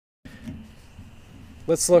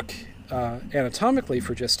let's look anatomically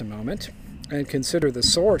for just a moment and consider the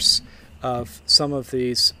source of some of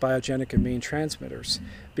these biogenic amine transmitters,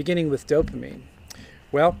 beginning with dopamine.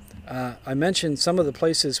 Well, I mentioned some of the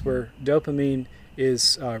places where dopamine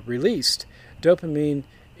is released. Dopamine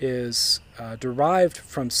is derived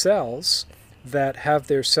from cells that have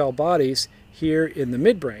their cell bodies here in the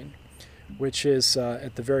midbrain, which is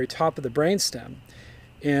at the very top of the brainstem,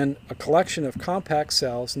 in a collection of compact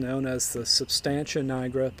cells known as the substantia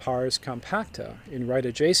nigra pars compacta. And right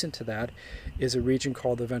adjacent to that is a region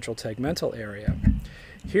called the ventral tegmental area.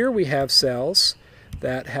 Here we have cells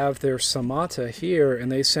that have their somata here,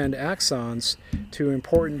 and they send axons to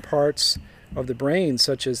important parts of the brain,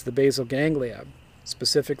 such as the basal ganglia,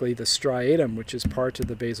 specifically the striatum, which is part of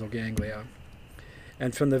the basal ganglia.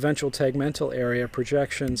 And from the ventral tegmental area,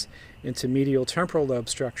 projections into medial temporal lobe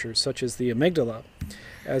structures, such as the amygdala,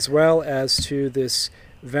 as well as to this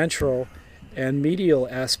ventral and medial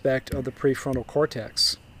aspect of the prefrontal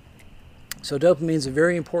cortex. So dopamine is a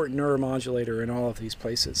very important neuromodulator in all of these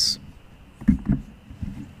places.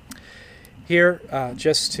 Here,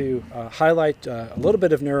 just to highlight a little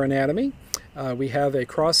bit of neuroanatomy, we have a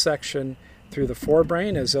cross-section through the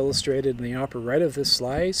forebrain, as illustrated in the upper right of this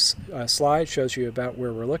slide, shows you about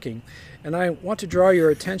where we're looking. And I want to draw your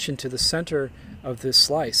attention to the center of this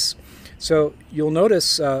slice. So you'll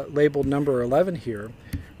notice labeled number 11 here,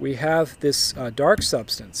 we have this dark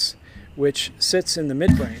substance which sits in the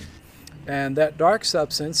midbrain. And that dark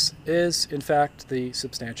substance is, in fact, the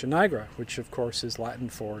substantia nigra, which of course is Latin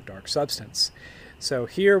for dark substance. So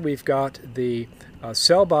here we've got the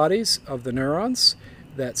cell bodies of the neurons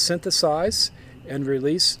that synthesize and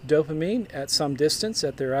release dopamine at some distance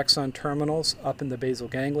at their axon terminals up in the basal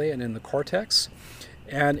ganglia and in the cortex.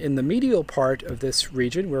 And in the medial part of this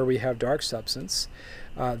region where we have dark substance,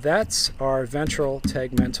 that's our ventral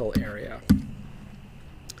tegmental area.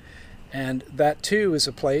 And that too is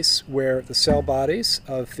a place where the cell bodies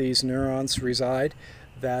of these neurons reside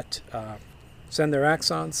that send their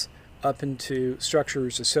axons up into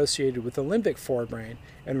structures associated with the limbic forebrain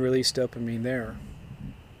and release dopamine there.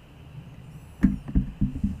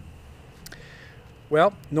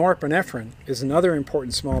 Well, norepinephrine is another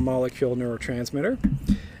important small molecule neurotransmitter,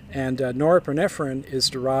 and norepinephrine is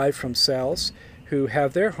derived from cells who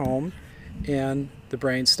have their home in the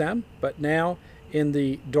brainstem, but now in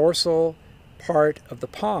the dorsal part of the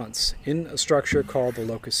pons, in a structure called the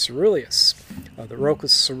locus ceruleus. The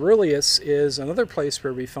locus ceruleus is another place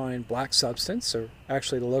where we find black substance, so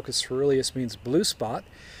actually the locus ceruleus means blue spot.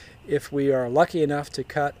 If we are lucky enough to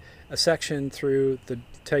cut a section through the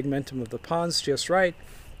tegmentum of the pons just right,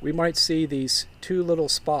 we might see these two little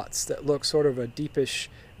spots that look sort of a deepish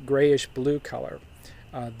grayish blue color.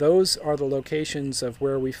 Those are the locations of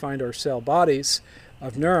where we find our cell bodies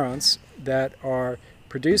of neurons that are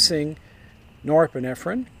producing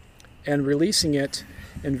norepinephrine and releasing it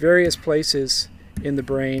in various places in the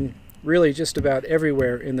brain, really just about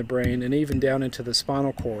everywhere in the brain, and even down into the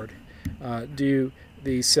spinal cord do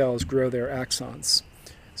these cells grow their axons.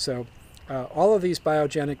 So all of these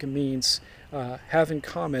biogenic amines have in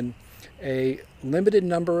common a limited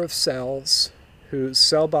number of cells whose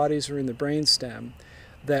cell bodies are in the brainstem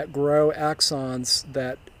that grow axons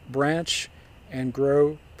that branch and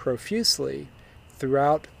grow profusely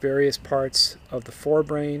throughout various parts of the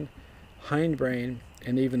forebrain, hindbrain,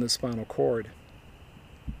 and even the spinal cord.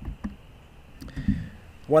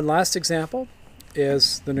 One last example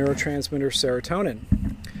is the neurotransmitter serotonin.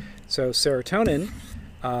 So serotonin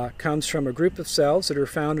comes from a group of cells that are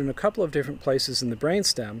found in a couple of different places in the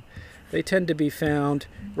brainstem. They tend to be found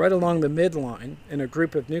right along the midline in a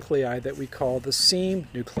group of nuclei that we call the seam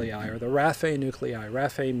nuclei, or the Raphe nuclei.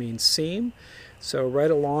 Raphe means seam, so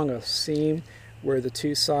right along a seam where the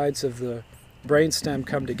two sides of the brainstem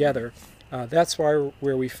come together, that's where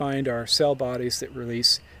we find our cell bodies that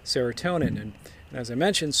release serotonin. And as I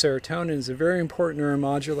mentioned, serotonin is a very important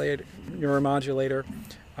neuromodulator.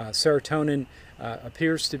 Serotonin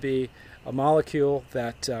appears to be a molecule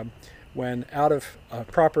that when out of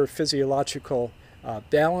proper physiological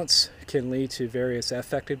balance can lead to various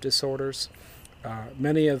affective disorders.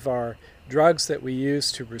 Many of our drugs that we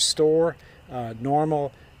use to restore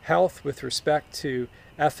normal health with respect to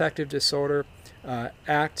affective disorder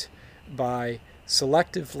act by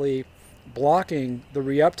selectively blocking the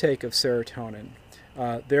reuptake of serotonin,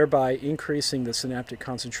 thereby increasing the synaptic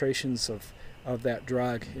concentrations of that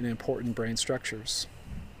drug in important brain structures.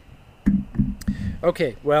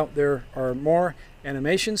 Okay, well, there are more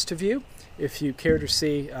animations to view. If you care to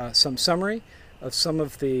see some summary of some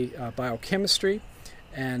of the biochemistry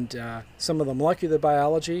and some of the molecular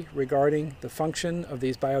biology regarding the function of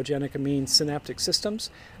these biogenic amine synaptic systems,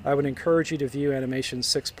 I would encourage you to view animations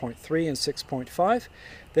 6.3 and 6.5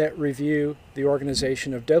 that review the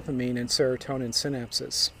organization of dopamine and serotonin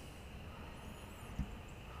synapses.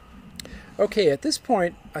 Okay, at this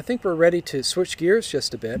point, I think we're ready to switch gears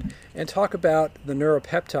just a bit and talk about the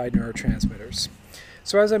neuropeptide neurotransmitters.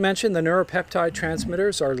 So as I mentioned, the neuropeptide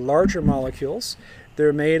transmitters are larger molecules.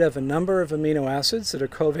 They're made of a number of amino acids that are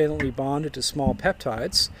covalently bonded to small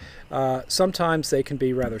peptides. Sometimes they can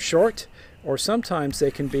be rather short, or sometimes they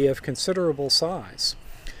can be of considerable size.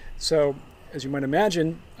 So, as you might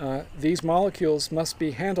imagine, these molecules must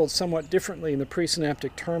be handled somewhat differently in the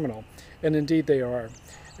presynaptic terminal, and indeed they are.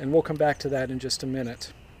 And we'll come back to that in just a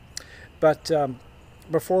minute. But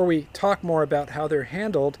before we talk more about how they're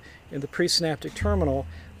handled in the presynaptic terminal,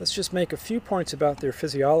 let's just make a few points about their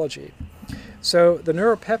physiology. So the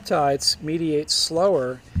neuropeptides mediate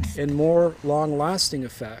slower and more long-lasting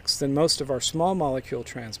effects than most of our small molecule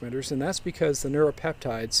transmitters, and that's because the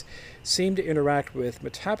neuropeptides seem to interact with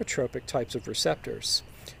metabotropic types of receptors.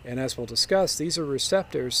 And as we'll discuss, these are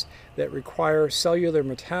receptors that require cellular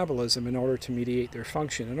metabolism in order to mediate their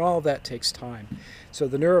function, and all of that takes time. So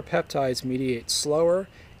the neuropeptides mediate slower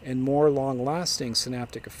and more long-lasting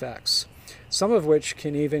synaptic effects, some of which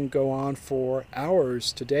can even go on for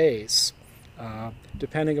hours to days,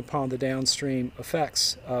 depending upon the downstream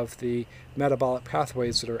effects of the metabolic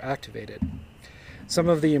pathways that are activated. Some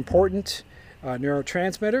of the important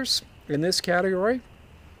neurotransmitters in this category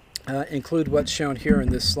include what's shown here in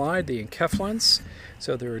this slide, the enkephalins.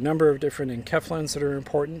 So there are a number of different enkephalins that are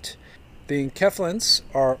important. The enkephalins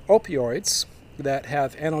are opioids that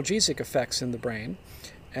have analgesic effects in the brain,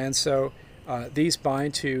 and so these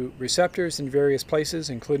bind to receptors in various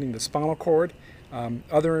places, including the spinal cord.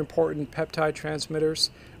 Other important peptide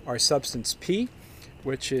transmitters are substance P,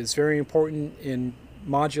 which is very important in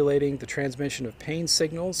modulating the transmission of pain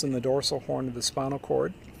signals in the dorsal horn of the spinal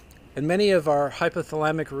cord. And many of our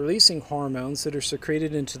hypothalamic releasing hormones that are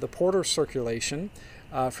secreted into the portal circulation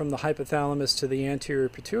from the hypothalamus to the anterior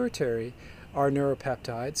pituitary are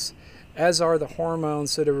neuropeptides, as are the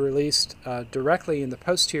hormones that are released directly in the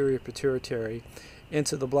posterior pituitary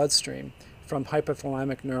into the bloodstream from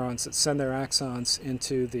hypothalamic neurons that send their axons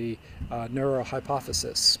into the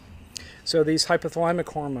neurohypophysis. So these hypothalamic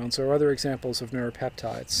hormones are other examples of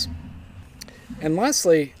neuropeptides. And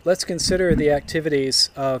lastly, let's consider the activities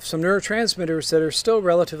of some neurotransmitters that are still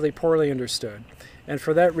relatively poorly understood. And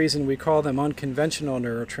for that reason, we call them unconventional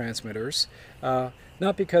neurotransmitters,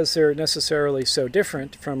 not because they're necessarily so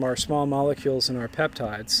different from our small molecules and our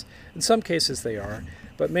peptides. In some cases they are,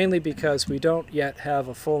 but mainly because we don't yet have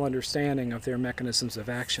a full understanding of their mechanisms of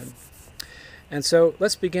action. And so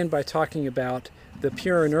let's begin by talking about the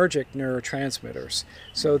purinergic neurotransmitters.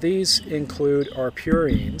 So these include our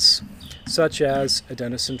purines, such as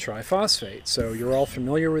adenosine triphosphate. So you're all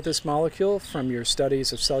familiar with this molecule from your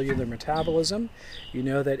studies of cellular metabolism. You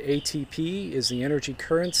know that ATP is the energy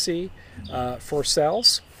currency for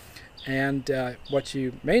cells. And what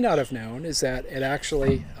you may not have known is that it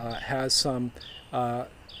actually has some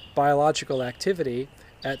biological activity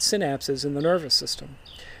at synapses in the nervous system.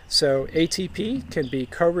 So ATP can be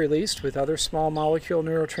co-released with other small molecule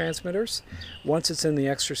neurotransmitters. Once it's in the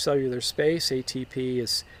extracellular space, ATP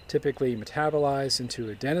is typically metabolized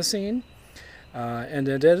into adenosine, and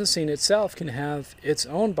adenosine itself can have its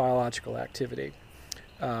own biological activity.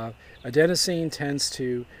 Adenosine tends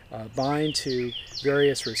to bind to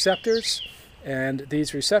various receptors, and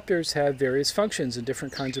these receptors have various functions in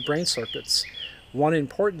different kinds of brain circuits. One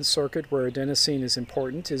important circuit where adenosine is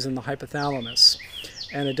important is in the hypothalamus.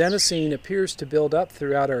 And adenosine appears to build up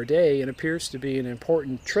throughout our day and appears to be an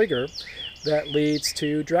important trigger that leads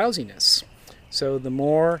to drowsiness. So the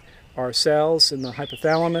more our cells in the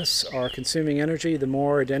hypothalamus are consuming energy, the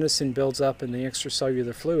more adenosine builds up in the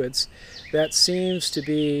extracellular fluids. That seems to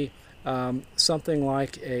be something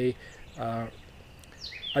like an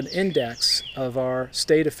index of our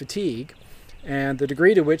state of fatigue and the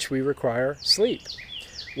degree to which we require sleep.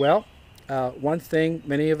 Well, one thing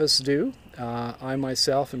many of us do, I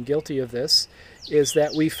myself am guilty of this, is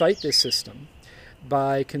that we fight this system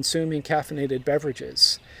by consuming caffeinated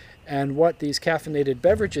beverages. And what these caffeinated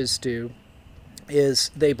beverages do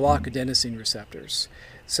is they block adenosine receptors.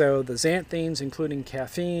 So the xanthines, including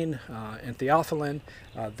caffeine and theophylline,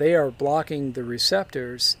 they are blocking the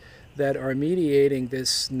receptors that are mediating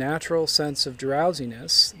this natural sense of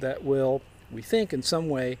drowsiness that will, we think, in some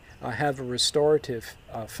way have a restorative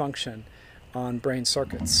function on brain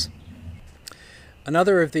circuits.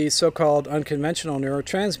 Another of these so-called unconventional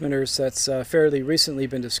neurotransmitters that's fairly recently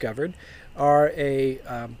been discovered are a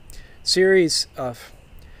series of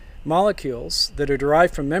molecules that are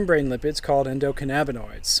derived from membrane lipids called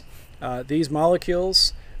endocannabinoids. These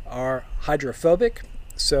molecules are hydrophobic,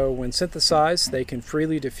 so when synthesized they can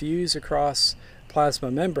freely diffuse across plasma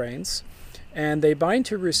membranes, and they bind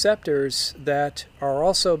to receptors that are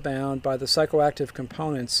also bound by the psychoactive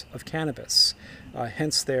components of cannabis,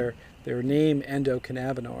 hence their name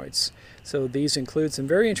endocannabinoids. So these include some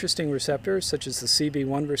very interesting receptors such as the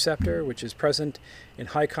CB1 receptor, which is present in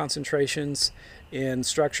high concentrations in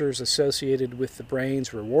structures associated with the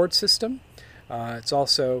brain's reward system. It's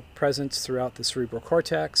also present throughout the cerebral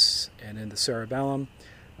cortex and in the cerebellum,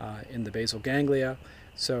 in the basal ganglia.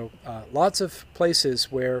 So lots of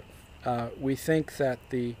places where we think that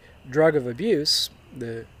the drug of abuse,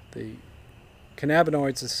 the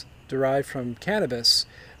cannabinoids derived from cannabis,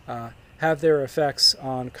 have their effects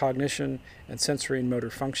on cognition and sensory and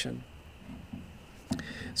motor function.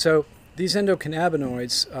 So these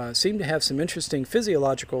endocannabinoids seem to have some interesting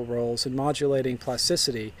physiological roles in modulating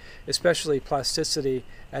plasticity, especially plasticity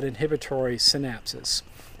at inhibitory synapses.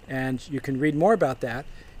 And you can read more about that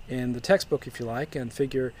in the textbook if you like, and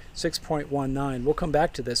figure 6.19. We'll come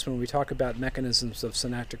back to this when we talk about mechanisms of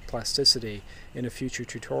synaptic plasticity in a future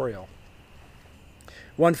tutorial.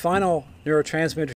 One final neurotransmitter